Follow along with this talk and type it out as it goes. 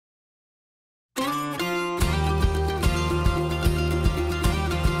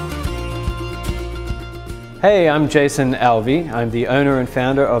Hey, I'm Jason Alvey. I'm the owner and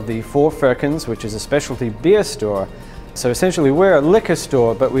founder of the Firkins, which is a specialty beer store. So essentially we're a liquor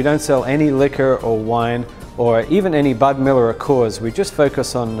store, but we don't sell any liquor or wine or even any Bud Miller or Coors. We just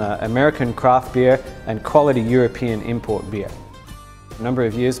focus on American craft beer and quality European import beer. A number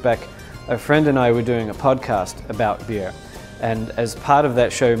of years back, a friend and I were doing a podcast about beer. And as part of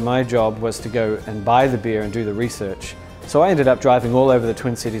that show, my job was to go and buy the beer and do the research. So I ended up driving all over the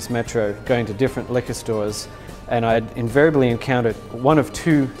Twin Cities metro, going to different liquor stores, and I'd invariably encountered one of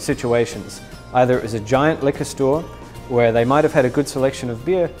two situations. Either it was a giant liquor store where they might have had a good selection of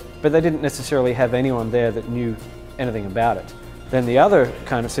beer, but they didn't necessarily have anyone there that knew anything about it. Then the other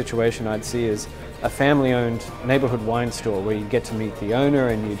kind of situation I'd see is a family-owned neighborhood wine store where you'd get to meet the owner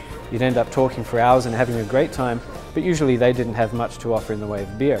and you'd end up talking for hours and having a great time, but usually they didn't have much to offer in the way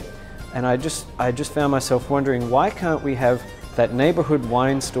of beer. And I just found myself wondering, why can't we have that neighborhood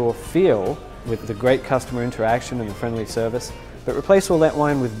wine store feel with the great customer interaction and the friendly service, but replace all that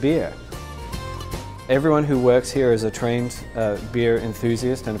wine with beer? Everyone who works here is a trained beer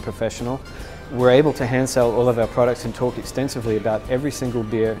enthusiast and a professional. We're able to hand sell all of our products and talk extensively about every single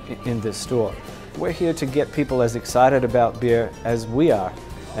beer in this store. We're here to get people as excited about beer as we are,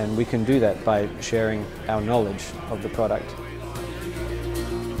 and we can do that by sharing our knowledge of the product.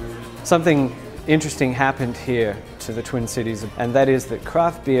 Something interesting happened here to the Twin Cities, and that is that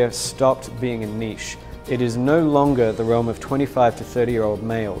craft beer stopped being a niche. It is no longer the realm of 25 to 30-year-old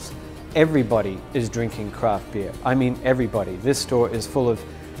males. Everybody is drinking craft beer. I mean everybody. This store is full of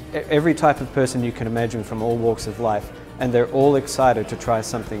every type of person you can imagine from all walks of life, and they're all excited to try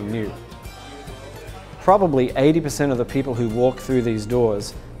something new. Probably 80% of the people who walk through these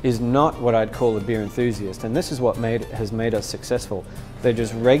doors is not what I'd call a beer enthusiast, and this is what has made us successful. They're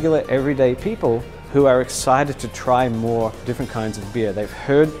just regular, everyday people who are excited to try more different kinds of beer. They've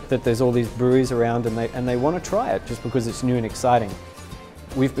heard that there's all these breweries around and they want to try it just because it's new and exciting.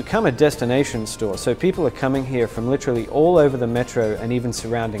 We've become a destination store, so people are coming here from literally all over the metro and even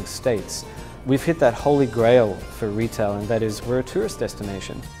surrounding states. We've hit that holy grail for retail, and that is we're a tourist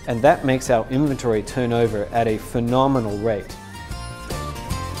destination. And that makes our inventory turn over at a phenomenal rate.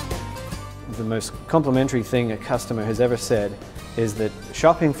 The most complimentary thing a customer has ever said is that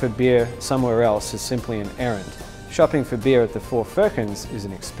shopping for beer somewhere else is simply an errand. Shopping for beer at the Firkins is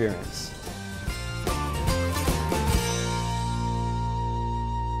an experience.